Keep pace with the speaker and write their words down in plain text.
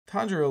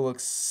Tanjiro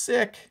looks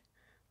sick.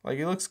 Like,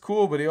 he looks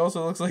cool, but he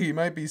also looks like he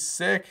might be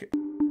sick.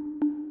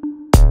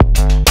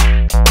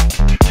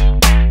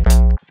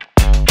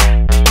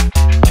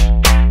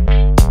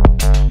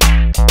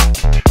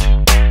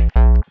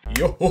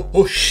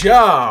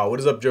 Yo-ho-ho-sha! What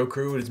is up, Johku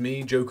KRU? It is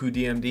me, Johku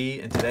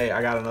DMD, and today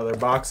I got another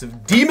box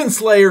of Demon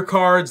Slayer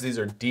cards. These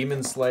are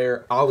Demon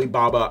Slayer,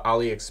 Alibaba,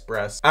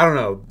 AliExpress. I don't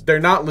know, they're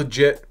not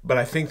legit, but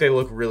I think they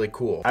look really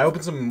cool. I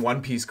opened some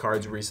One Piece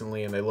cards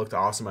recently and they looked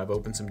awesome. I've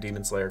opened some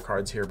Demon Slayer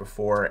cards here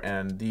before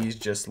and these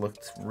just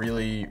looked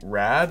really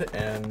rad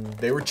and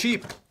they were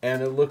cheap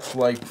and it looked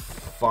like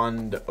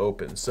fun to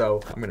open.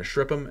 So I'm gonna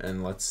strip them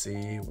and let's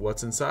see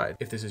what's inside.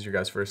 If this is your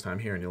guys' first time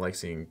here and you like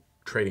seeing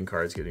trading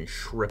cards getting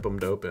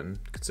shrippemed open,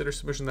 consider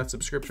smishing that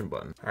subscription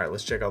button. All right,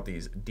 let's check out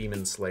these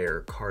Demon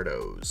Slayer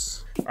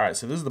cardos. All right,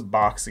 so this is the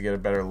box to get a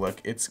better look.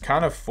 It's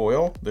kind of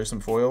foil. There's some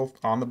foil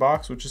on the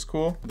box, which is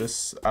cool.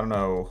 This, I don't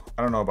know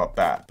about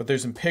that, but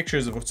there's some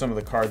pictures of what some of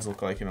the cards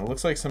look like, and it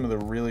looks like some of the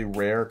really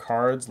rare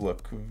cards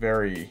look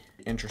very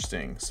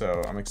interesting.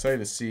 So I'm excited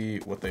to see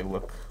what they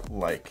look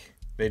like.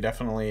 They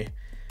definitely,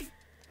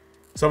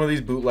 some of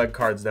these bootleg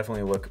cards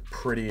definitely look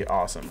pretty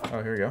awesome.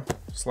 Oh, here we go.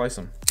 Slice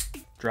them.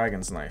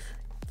 Dragon's knife.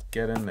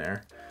 Get in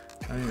there.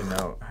 I don't even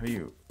know. How do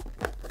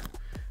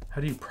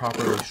you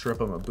properly strip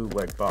them a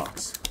bootleg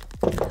box?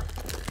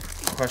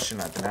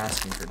 Question I've been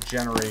asking for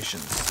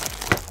generations.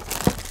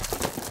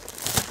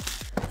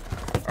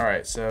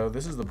 Alright, so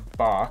this is the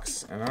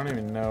box, and I don't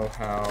even know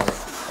how...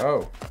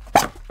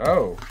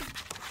 Oh.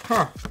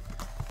 Huh.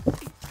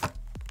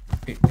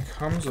 It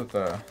comes with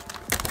a...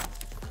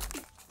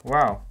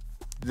 Wow.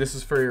 This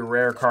is for your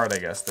rare card, I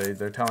guess.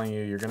 They're telling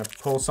you you're gonna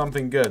pull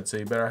something good, so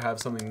you better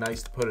have something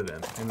nice to put it in.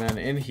 And then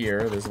in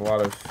here, there's a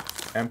lot of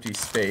empty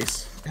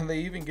space. And they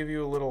even give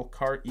you a little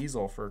card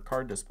easel for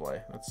card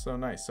display. That's so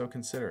nice, so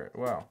considerate.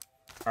 Wow.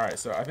 All right,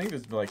 so I think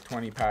there's like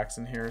 20 packs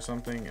in here or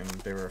something, and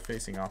they were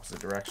facing opposite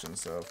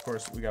directions. So of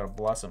course we gotta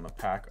bless them. A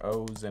pack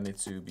O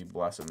Zenitsu be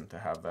blessed to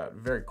have that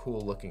very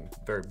cool looking,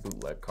 very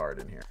bootleg card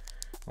in here.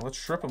 Well, let's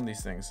strip them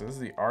these things. So this is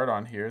the art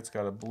on here. It's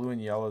got a blue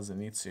and yellow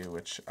Zenitsu,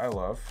 which I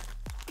love.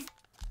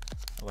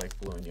 I like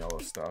blue and yellow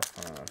stuff.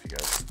 I don't know if you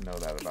guys know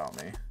that about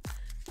me.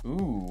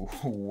 Ooh,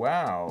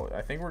 wow.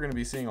 I think we're going to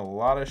be seeing a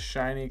lot of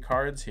shiny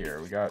cards here.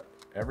 We got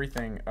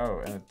everything. Oh,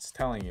 and it's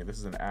telling you this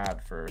is an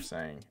ad for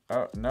saying,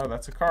 oh, no,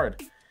 that's a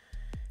card.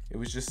 It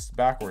was just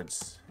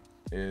backwards.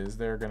 Is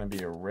there going to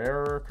be a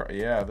rarer card?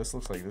 Yeah, this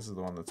looks like this is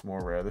the one that's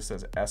more rare. This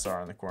says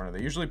SR in the corner.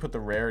 They usually put the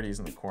rarities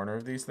in the corner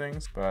of these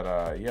things. But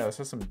yeah, this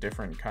has some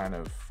different kind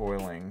of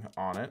foiling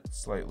on it.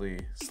 Slightly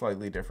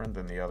different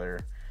than the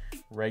other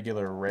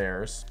regular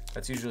rares.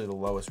 That's usually the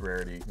lowest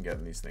rarity you can get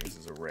in these things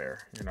is a rare.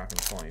 You're not going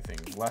to pull anything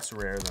less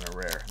rare than a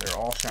rare. They're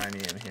all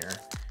shiny in here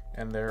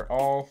and they're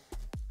all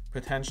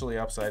potentially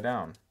upside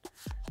down.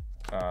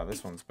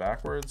 This one's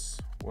backwards.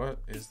 What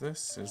is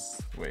this?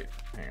 Wait,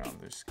 hang on,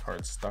 there's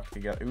cards stuck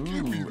together.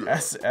 Ooh,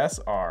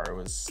 SSR. It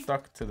was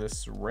stuck to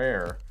this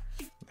rare.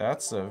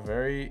 That's a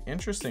very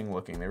interesting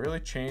looking. They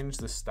really changed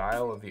the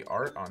style of the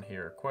art on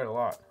here quite a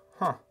lot.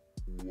 Huh.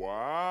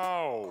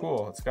 Wow.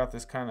 Cool. It's got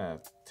this kind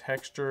of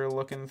texture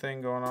looking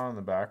thing going on in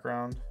the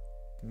background.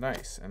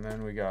 Nice. And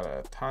then we got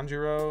a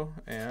Tanjiro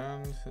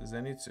and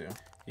Zenitsu.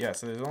 Yeah,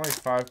 so there's only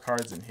 5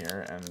 cards in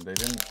here and they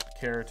didn't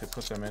care to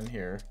put them in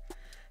here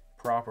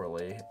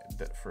properly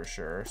for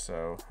sure.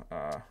 So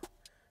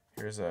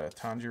here's a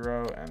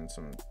Tanjiro and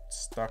some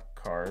stuck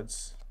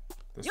cards.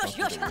 This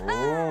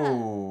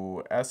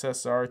Ooh,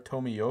 SSR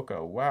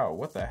Tomioka. Wow,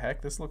 what the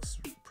heck? This looks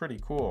pretty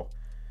cool.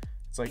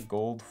 It's like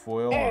gold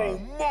foil. Oh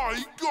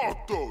my god,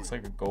 though. It's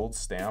like a gold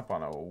stamp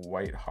on a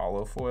white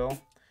hollow foil.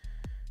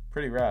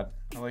 Pretty rad.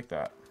 I like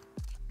that.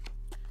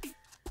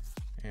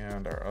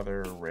 And our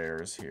other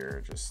rares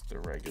here, just the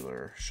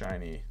regular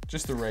shiny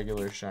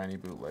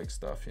bootleg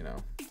stuff, you know.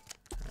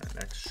 Our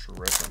next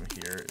shripham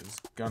here is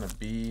gonna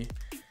be,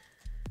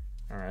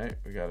 all right,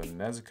 we got a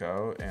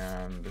Nezuko,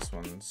 and this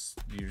one's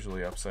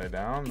usually upside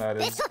down. That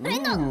is,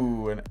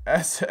 ooh, an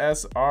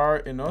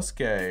SSR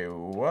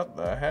Inosuke. What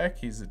the heck?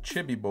 He's a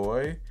chibi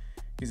boy.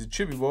 He's a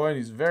chibi boy, and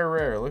he's very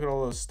rare. Look at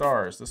all those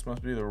stars. This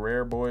must be the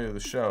rare boy of the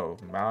show.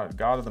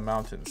 God of the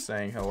Mountains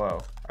saying hello.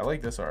 I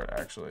like this art,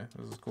 actually.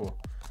 This is cool.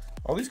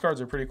 All these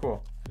cards are pretty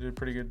cool. They did a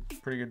pretty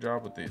good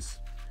job with these.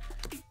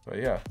 But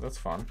yeah, that's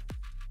fun.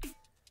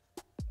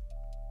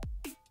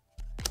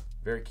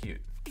 Very cute.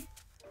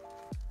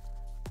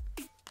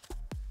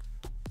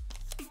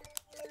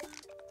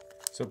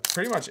 So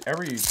pretty much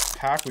every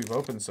pack we've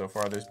opened so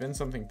far, there's been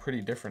something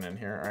pretty different in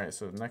here. All right,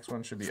 so the next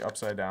one should be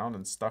upside down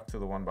and stuck to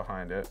the one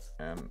behind it.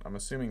 And I'm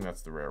assuming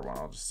that's the rare one.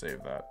 I'll just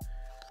save that.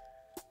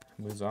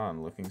 Moves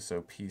on, looking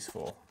so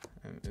peaceful.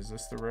 And is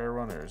this the rare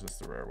one or is this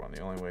the rare one? The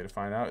only way to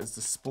find out is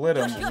to split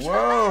them.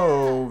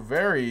 Whoa,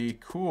 very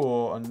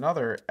cool.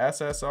 Another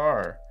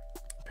SSR.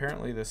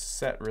 Apparently this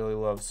set really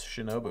loves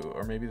Shinobu,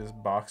 or maybe this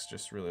box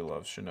just really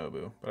loves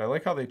Shinobu. But I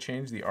like how they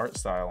changed the art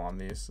style on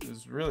these.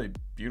 It's a really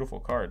beautiful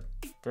card.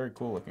 Very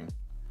cool looking.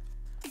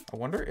 I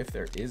wonder if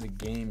there is a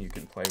game you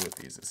can play with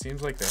these. It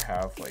seems like they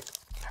have like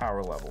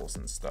power levels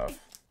and stuff.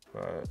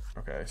 But,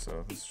 okay,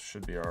 so this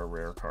should be our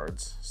rare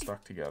cards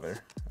stuck together,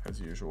 as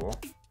usual.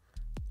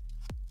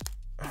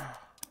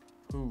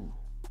 Ooh,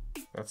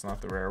 that's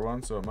not the rare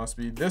one, so it must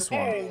be this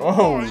one.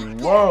 Oh,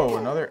 whoa,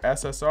 another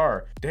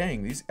SSR.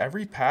 Dang,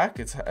 every pack,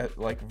 it's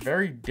like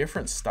very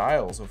different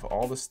styles of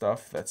all the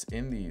stuff that's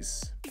in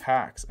these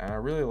packs. And I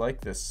really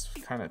like this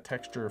kind of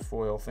texture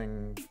foil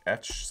thing,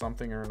 etch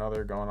something or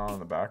another going on in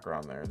the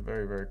background there. It's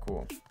very, very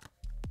cool.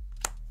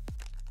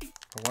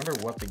 I wonder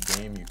what the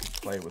game you could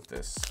play with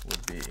this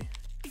would be.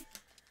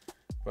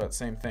 But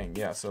same thing,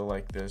 yeah, so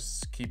like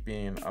this keep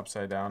being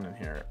upside down in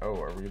here. Oh,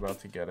 are we about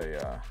to get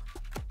a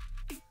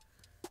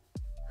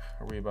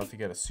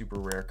super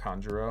rare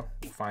Kanjuro?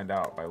 We'll find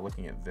out by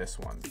looking at this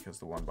one, because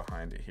the one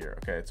behind it here.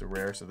 Okay, it's a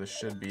rare, so this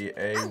should be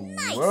a,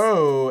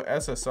 whoa,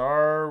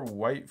 SSR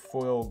white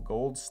foil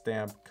gold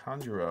stamp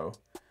Kanjuro.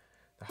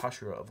 The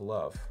Hashira of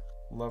Love.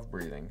 Love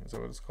breathing, is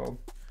that what it's called?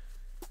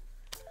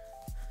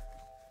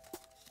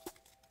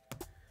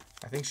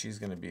 I think she's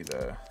gonna be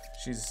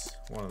she's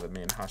one of the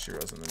main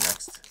Hashiras in the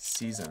next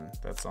season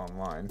that's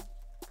online.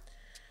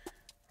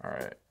 All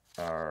right,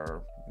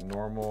 our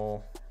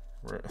normal,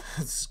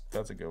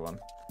 that's a good one.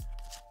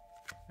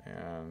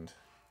 And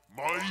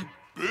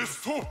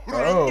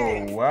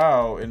oh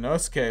wow,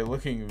 Inosuke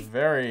looking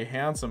very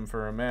handsome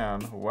for a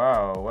man.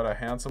 Wow, what a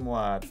handsome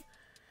lad.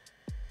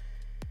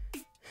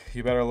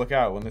 You better look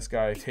out when this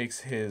guy takes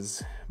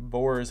his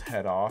boar's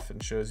head off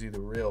and shows you the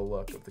real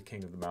look of the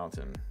King of the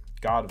Mountain.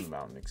 God of the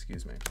Mountain,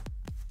 excuse me.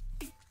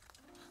 I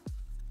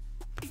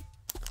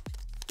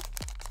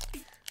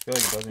feel like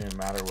it doesn't even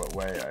matter what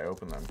way I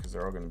open them, because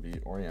they're all going to be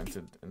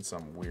oriented in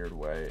some weird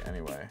way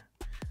anyway.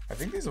 I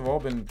think these have all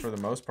been, for the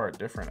most part,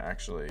 different,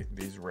 actually.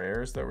 These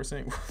rares that we're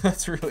seeing,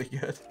 that's really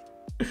good.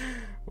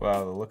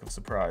 Wow, the look of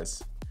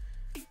surprise.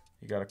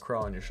 You got a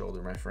crow on your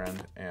shoulder, my friend.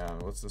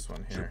 And what's this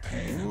one here?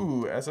 Japan.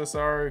 Ooh,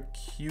 SSR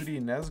Cutie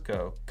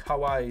Nezuko.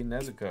 Kawaii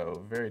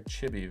Nezuko. Very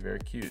chibi, very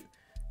cute.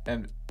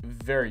 And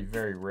very,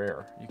 very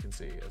rare, you can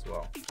see as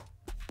well.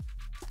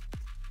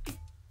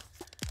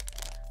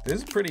 This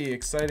is a pretty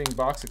exciting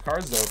box of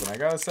cards to open, I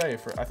gotta say.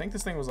 I think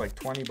this thing was like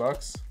 20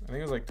 bucks. I think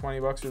it was like 20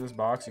 bucks for this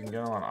box. You can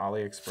get them on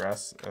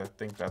AliExpress. I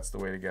think that's the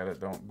way to get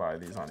it. Don't buy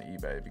these on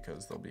eBay,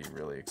 because they'll be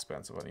really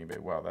expensive on eBay.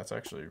 Wow, that's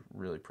actually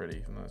really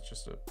pretty. And that's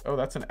just oh,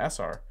 that's an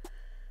SR.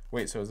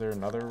 Wait, so is there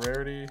another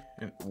rarity?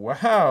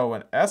 Wow,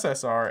 an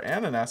SSR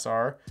and an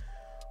SR.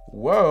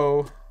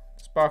 Whoa.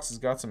 This box has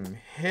got some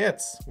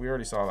hits. We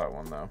already saw that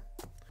one, though.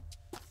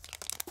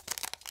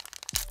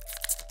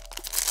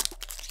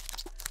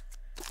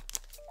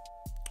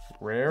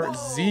 Rare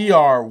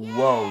ZR.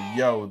 Whoa,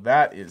 yo,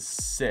 that is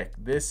sick.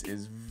 This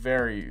is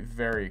very,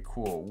 very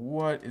cool.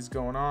 What is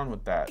going on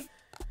with that?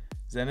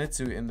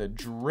 Zenitsu in the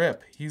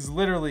drip. He's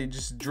literally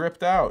just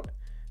dripped out.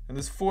 And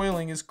this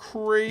foiling is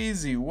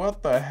crazy.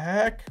 What the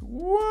heck?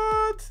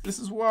 What? This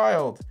is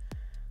wild.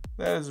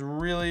 That is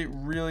really,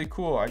 really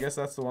cool. I guess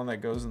that's the one that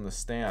goes in the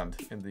stand.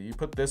 You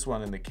put this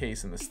one in the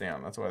case in the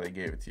stand. That's why they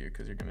gave it to you,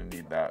 because you're going to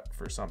need that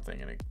for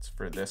something. And it's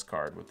for this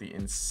card with the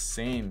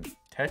insane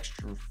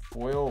texture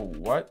foil.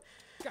 What?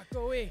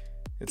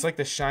 It's like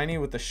the shiny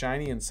with the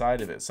shiny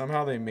inside of it.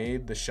 Somehow they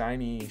made the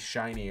shiny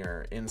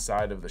shinier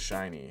inside of the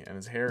shiny. And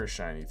his hair is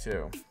shiny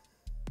too.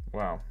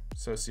 Wow.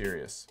 So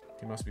serious.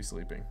 He must be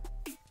sleeping.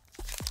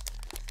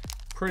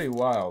 Pretty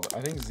wild.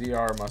 I think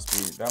ZR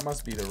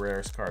must be the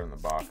rarest card in the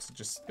box.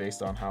 Just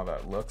based on how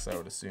that looks, I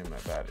would assume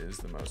that is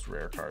the most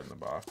rare card in the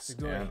box.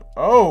 And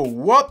oh,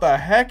 what the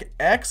heck?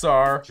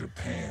 XR.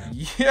 Japan.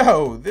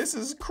 Yo, this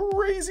is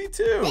crazy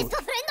too.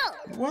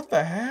 What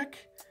the heck?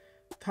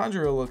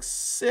 Tanjiro looks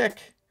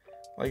sick.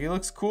 Like, he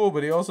looks cool,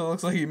 but he also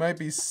looks like he might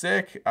be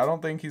sick. I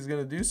don't think he's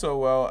gonna do so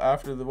well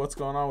after what's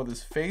going on with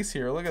his face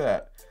here. Look at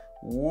that.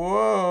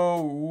 Whoa,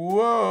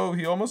 whoa.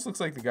 He almost looks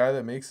like the guy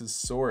that makes his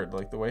sword.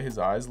 Like the way his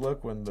eyes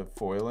look when the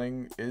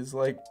foiling is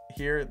like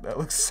here. That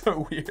looks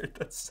so weird.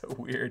 That's so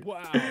weird.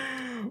 Wow.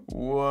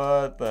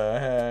 What the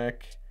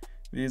heck?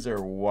 These are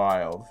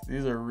wild.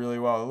 These are really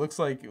wild. It looks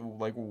like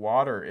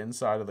water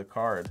inside of the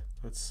card.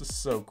 It's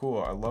just so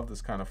cool. I love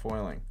this kind of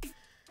foiling.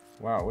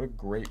 Wow, what a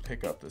great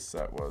pickup this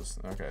set was.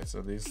 Okay,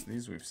 so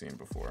these we've seen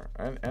before.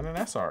 And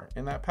an SR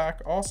in that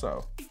pack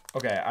also.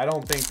 Okay, I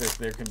don't think that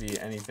there can be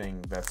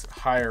anything that's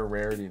higher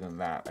rarity than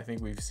that. I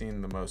think we've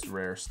seen the most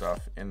rare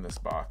stuff in this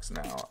box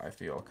now. I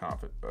feel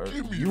confident.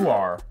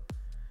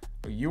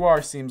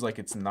 UR seems like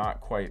it's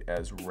not quite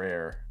as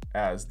rare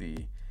as the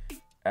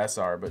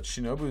SR, but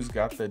Shinobu's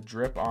got the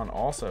drip on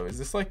also. Is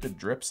this like the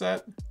drip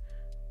set?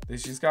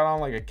 She's got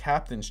on like a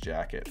captain's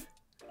jacket.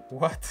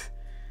 What?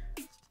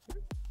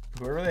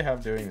 Whoever they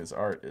have doing this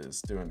art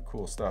is doing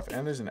cool stuff.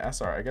 And there's an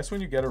SR. I guess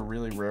when you get a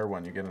really rare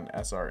one, you get an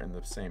SR in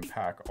the same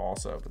pack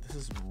also. But this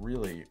is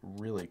really,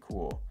 really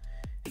cool.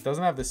 It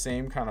doesn't have the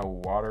same kind of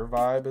water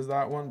vibe as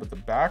that one, but the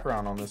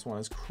background on this one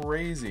is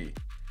crazy.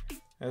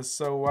 It's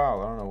so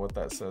wild. I don't know what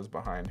that says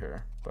behind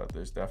her, but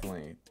there's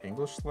definitely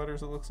English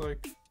letters, it looks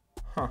like.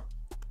 Huh.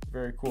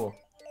 Very cool.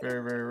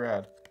 Very, very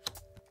rad.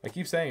 I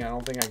keep saying I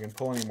don't think I can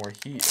pull any more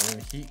heat, and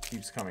then heat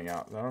keeps coming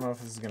out. I don't know if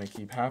this is going to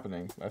keep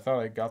happening. I thought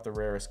I got the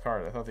rarest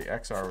card. I thought the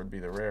XR would be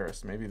the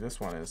rarest. Maybe this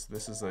one is.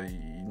 This is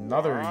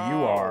another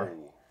UR.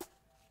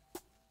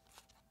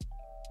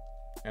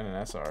 And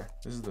an SR.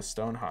 This is the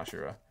Stone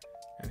Hashira.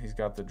 And he's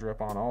got the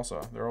drip on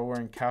also. They're all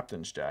wearing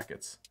captain's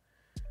jackets.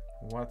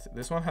 What?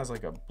 This one has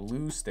like a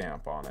blue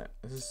stamp on it.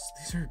 These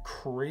are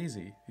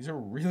crazy. These are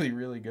really,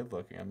 really good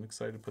looking. I'm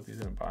excited to put these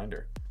in a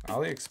binder.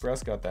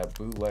 AliExpress got that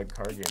bootleg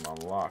card game on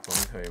lock. Let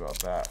me tell you about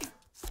that.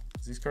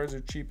 These cards are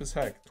cheap as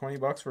heck. 20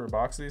 bucks for a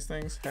box of these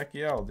things? Heck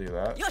yeah, I'll do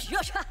that.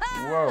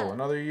 Whoa,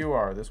 another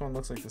UR. This one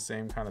looks like the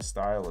same kind of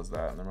style as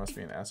that, and there must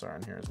be an SR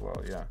in here as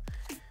well, yeah.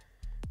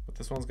 But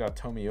this one's got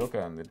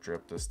Tomioka in the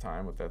drip this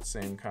time with that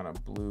same kind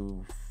of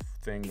blue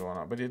thing going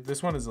on. But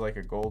this one is like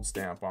a gold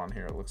stamp on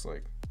here, it looks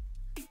like.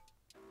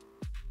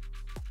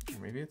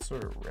 Maybe it's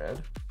sort of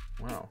red.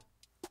 Wow,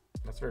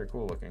 that's very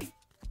cool looking.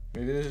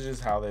 Maybe this is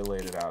just how they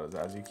laid it out, is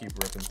as you keep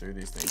ripping through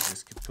these things,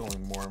 just keep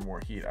pulling more and more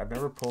heat. I've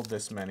never pulled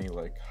this many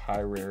like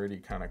high rarity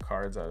kind of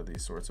cards out of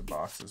these sorts of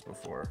boxes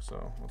before.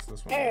 So what's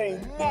this one? Oh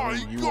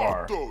my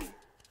god!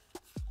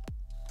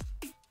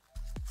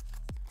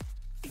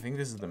 I think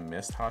this is the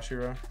Mist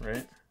Hashira,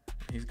 right?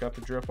 He's got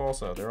the drip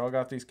also. They're all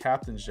got these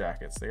captain's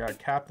jackets. They got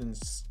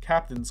captain's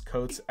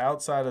coats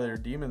outside of their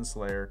Demon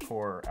Slayer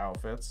core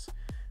outfits.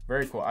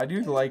 Very cool. I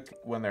do like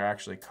when they're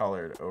actually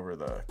colored over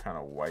the kind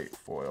of white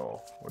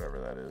foil, whatever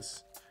that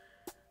is.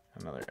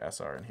 Another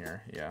SR in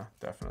here. Yeah,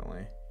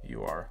 definitely.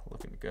 You are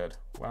looking good.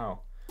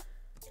 Wow.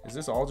 Is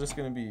this all just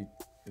going to be,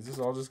 is this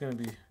all just going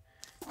to be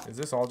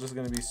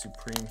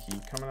supreme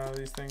heat coming out of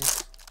these things?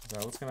 Is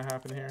that what's going to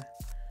happen here?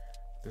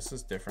 This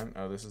is different.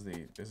 Oh, this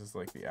is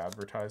like the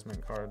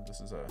advertisement card.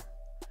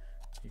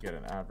 You get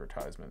an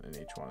advertisement in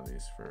each one of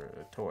these for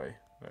a toy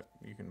that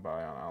you can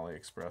buy on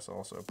AliExpress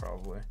also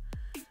probably.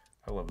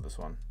 I love this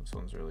one. This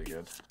one's really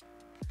good.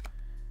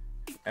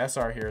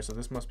 SR here, so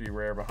this must be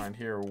rare behind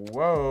here.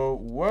 Whoa,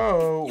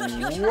 whoa,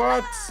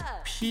 what?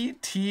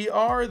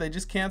 PTR? They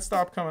just can't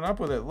stop coming up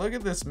with it. Look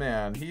at this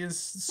man. He is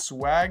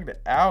swagged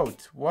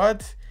out.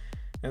 What?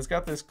 And it's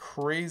got this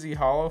crazy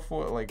hollow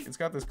foil, like it's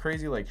got this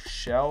crazy like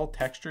shell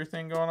texture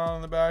thing going on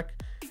in the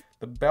back.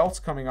 The belts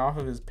coming off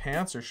of his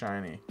pants are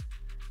shiny.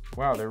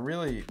 Wow, they're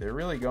really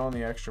going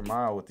the extra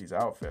mile with these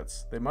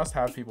outfits. They must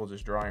have people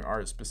just drawing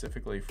art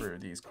specifically for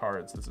these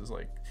cards. This is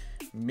like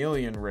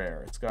million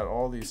rare. It's got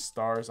all these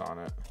stars on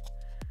it.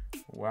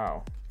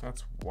 Wow,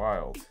 that's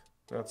wild.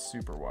 That's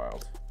super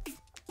wild.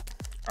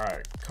 All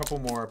right, a couple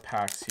more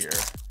packs here.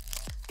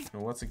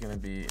 And what's it gonna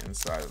be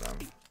inside of them?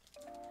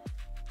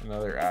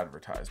 Another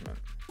advertisement.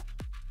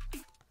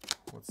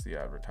 What's the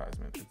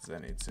advertisement? It's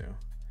Zenitsu.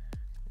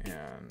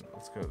 And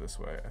let's go this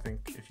way. I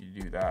think if you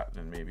do that,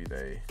 then maybe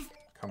they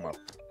come up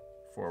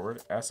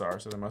forward. SR,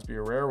 so there must be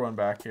a rare one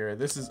back here.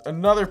 This is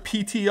another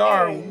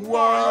PTR.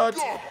 What?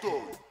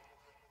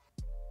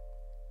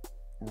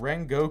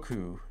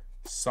 Rengoku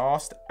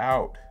sauced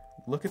out.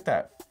 Look at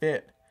that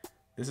fit.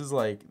 This is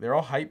like, they're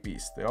all hype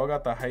beasts. They all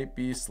got the hype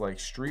beast like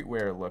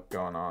streetwear look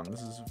going on.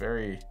 This is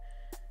very,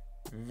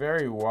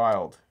 very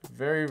wild.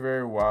 Very,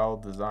 very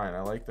wild design.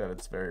 I like that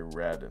it's very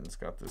red and it's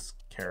got this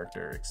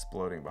character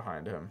exploding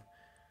behind him.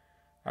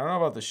 I don't know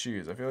about the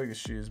shoes. I feel like the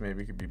shoes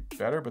maybe could be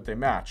better, but they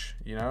match,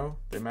 you know?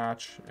 They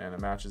match, and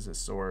it matches his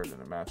sword, and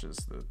it matches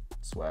the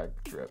swag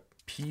drip.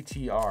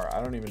 PTR.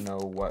 I don't even know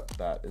what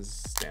that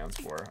stands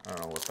for. I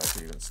don't know what that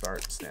could even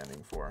start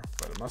standing for,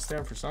 but it must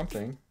stand for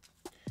something.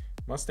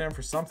 Must stand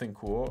for something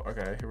cool.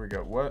 Okay, here we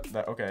go. What?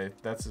 That? Okay,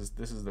 this is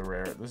the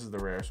rare. This is the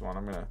rarest one.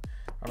 I'm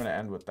gonna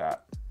end with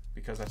that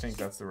because I think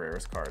that's the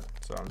rarest card.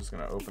 So I'm just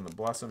gonna open the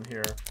bless him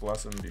here.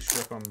 Bless him.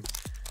 De-strip him.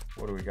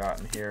 What do we got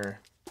in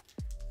here?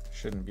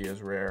 Shouldn't be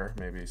as rare,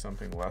 maybe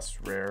something less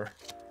rare.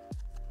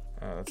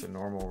 That's a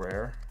normal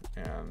rare,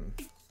 and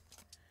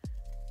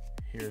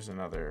here's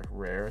another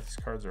rare. These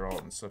cards are all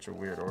in such a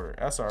weird order.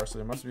 SR, so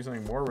there must be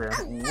something more rare.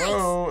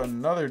 Whoa,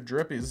 another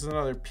drippy. This is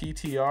another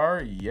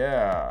PTR.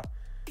 Yeah.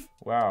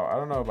 Wow, I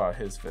don't know about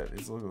his fit.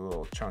 He's looking a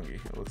little chunky.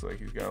 It looks like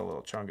he's got a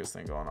little chungus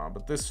thing going on,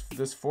 but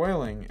this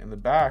foiling in the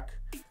back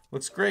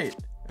looks great.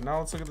 And now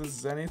let's look at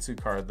this Zenitsu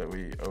card that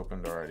we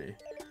opened already.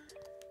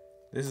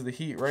 This is the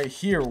heat right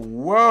here.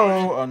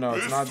 Whoa! Oh no,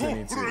 it's not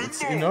Zenitsu.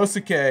 It's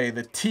Inosuke,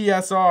 the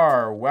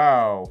TSR.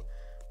 Wow.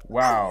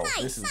 Wow,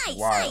 this is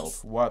wild.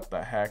 What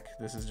the heck?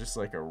 This is just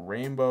like a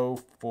rainbow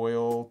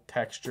foil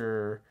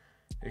texture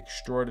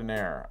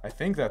extraordinaire. I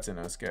think that's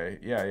Inosuke.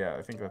 Yeah,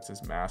 I think that's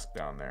his mask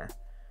down there.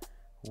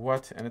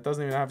 What? And it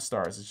doesn't even have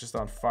stars. It's just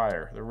on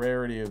fire. The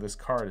rarity of this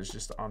card is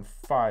just on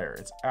fire.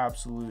 It's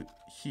absolute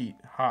heat,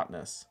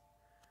 hotness.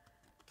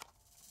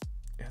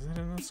 Is it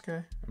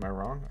Inosuke? Am I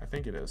wrong? I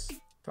think it is.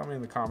 Tell me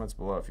in the comments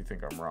below if you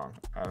think I'm wrong.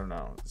 I don't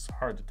know. It's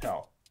hard to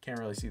tell. Can't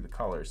really see the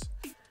colors.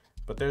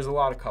 But there's a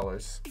lot of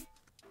colors.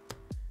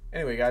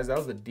 Anyway, guys, that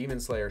was the Demon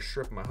Slayer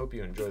Shrimp. I hope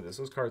you enjoyed this.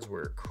 Those cards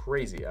were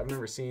crazy. I've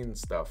never seen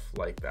stuff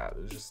like that.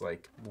 It was just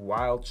like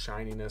wild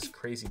shininess,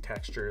 crazy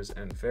textures,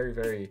 and very,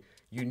 very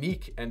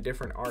unique and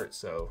different art.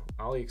 So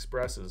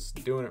AliExpress is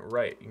doing it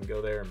right. You can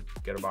go there and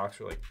get a box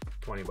for like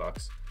 20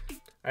 bucks.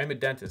 I am a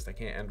dentist. I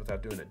can't end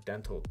without doing a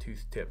dental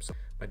tooth tip. So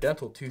my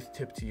dental tooth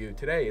tip to you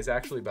today is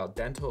actually about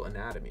dental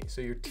anatomy.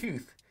 So your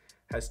tooth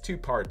has two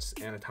parts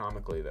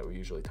anatomically that we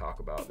usually talk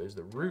about. There's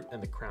the root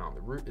and the crown.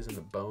 The root is in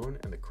the bone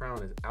and the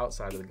crown is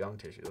outside of the gum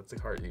tissue. That's the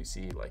part you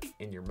see like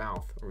in your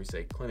mouth, or we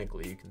say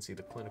clinically, you can see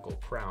the clinical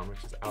crown,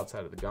 which is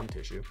outside of the gum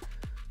tissue.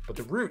 But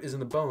the root is in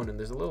the bone, and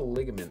there's a little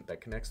ligament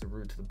that connects the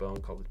root to the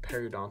bone called the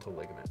periodontal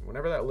ligament.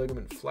 Whenever that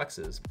ligament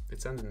flexes,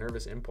 it sends a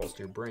nervous impulse to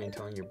your brain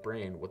telling your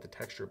brain what the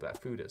texture of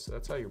that food is. So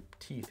that's how your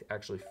teeth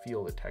actually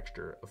feel the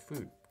texture of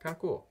food. Kind of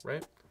cool,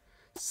 right?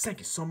 Thank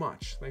you so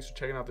much. Thanks for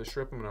checking out this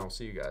strip, and I'll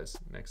see you guys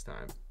next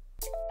time.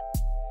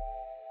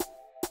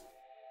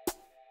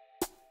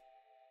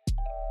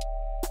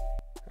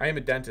 I am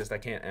a dentist. I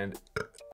can't end.